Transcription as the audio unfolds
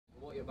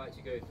about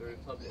to go through,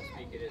 public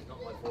speaking is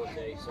not my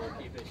forte, so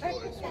I'll keep it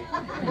short and sweet.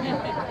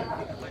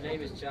 My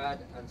name is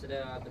Chad, and today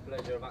I have the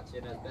pleasure of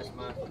acting as best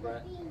man for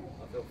Brett.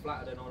 I feel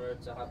flattered and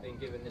honoured to have been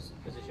given this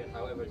position.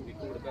 However, to be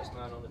called the best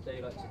man on a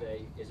day like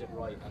today isn't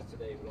right, as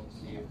today belongs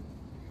to you.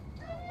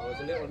 I was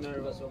a little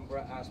nervous when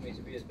Brett asked me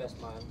to be his best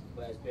man,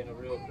 but it's been a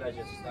real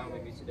pleasure to stand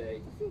with you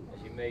today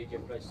as you made your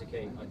pledge to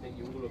Kate. I think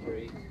you all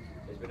agree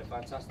it's been a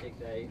fantastic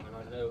day, and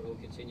I know it will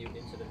continue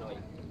into the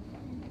night.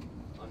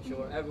 I'm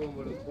sure everyone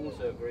will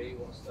also agree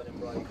what a stunning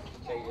bride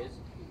Kate is,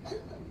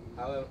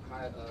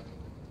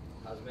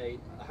 has made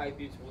how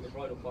beautiful the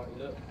bridal party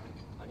looked,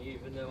 and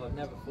even though I've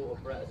never thought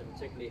of Brett as a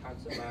particularly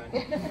handsome man,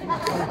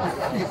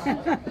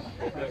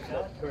 it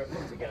looks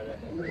perfect together.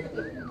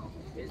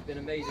 It's been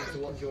amazing to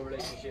watch your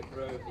relationship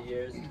grow over the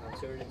years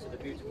and turn into the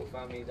beautiful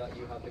family that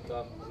you have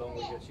become, along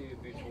with your two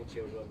beautiful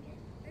children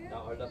that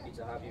are lucky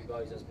to have you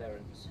guys as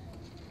parents.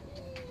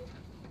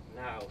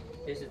 Now,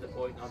 this is the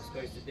point I'm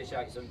supposed to dish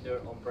out some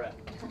dirt on Brett.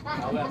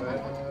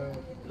 However,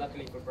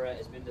 luckily for Brett,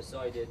 it's been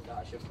decided that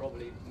I should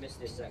probably miss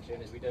this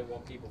section as we don't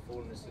want people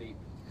falling asleep.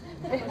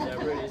 And there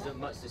really isn't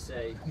much to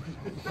say,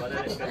 but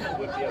anything that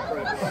would be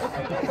appropriate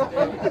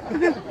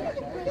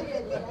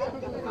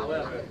today.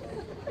 However,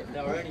 if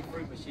there are any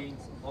fruit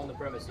machines on the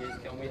premises,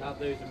 can we have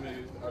those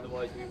removed?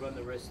 Otherwise, we run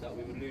the risk that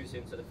we would lose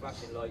him to the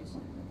flashing lights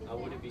and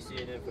wouldn't be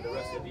seeing him for the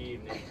rest of the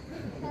evening.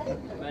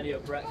 Many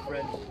of Brett's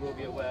friends will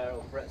be aware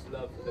of Brett's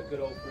love for the good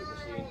old fruit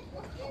machine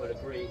and will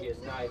agree he has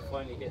now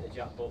finally hit the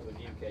jackpot with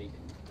you, Kate.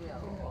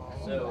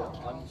 So,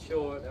 I'm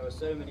sure there are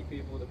so many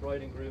people the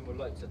bride and groom would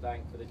like to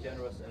thank for the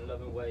generous and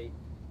loving way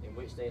in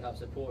which they have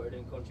supported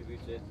and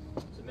contributed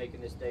to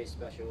making this day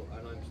special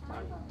and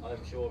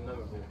I'm sure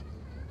memorable.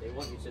 They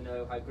want you to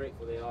know how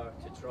grateful they are.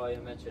 To try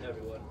and mention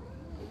everyone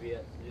would be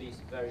at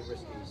least very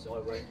risky, so I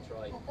won't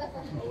try.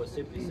 I will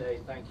simply say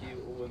thank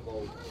you all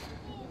involved.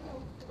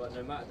 But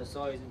no matter the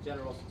size and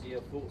generosity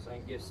of thoughts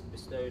and gifts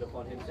bestowed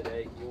upon him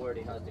today, he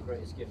already has the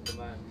greatest gift a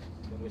man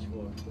can wish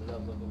for, the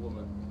love of a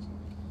woman.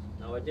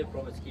 Now I did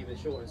promise to keep it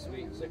short and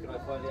sweet, so can I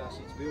finally ask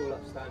you to be all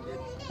upstanding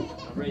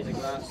and raise a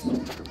glass to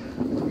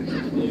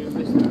the new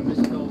Mr. and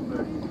Mrs. Goldberg.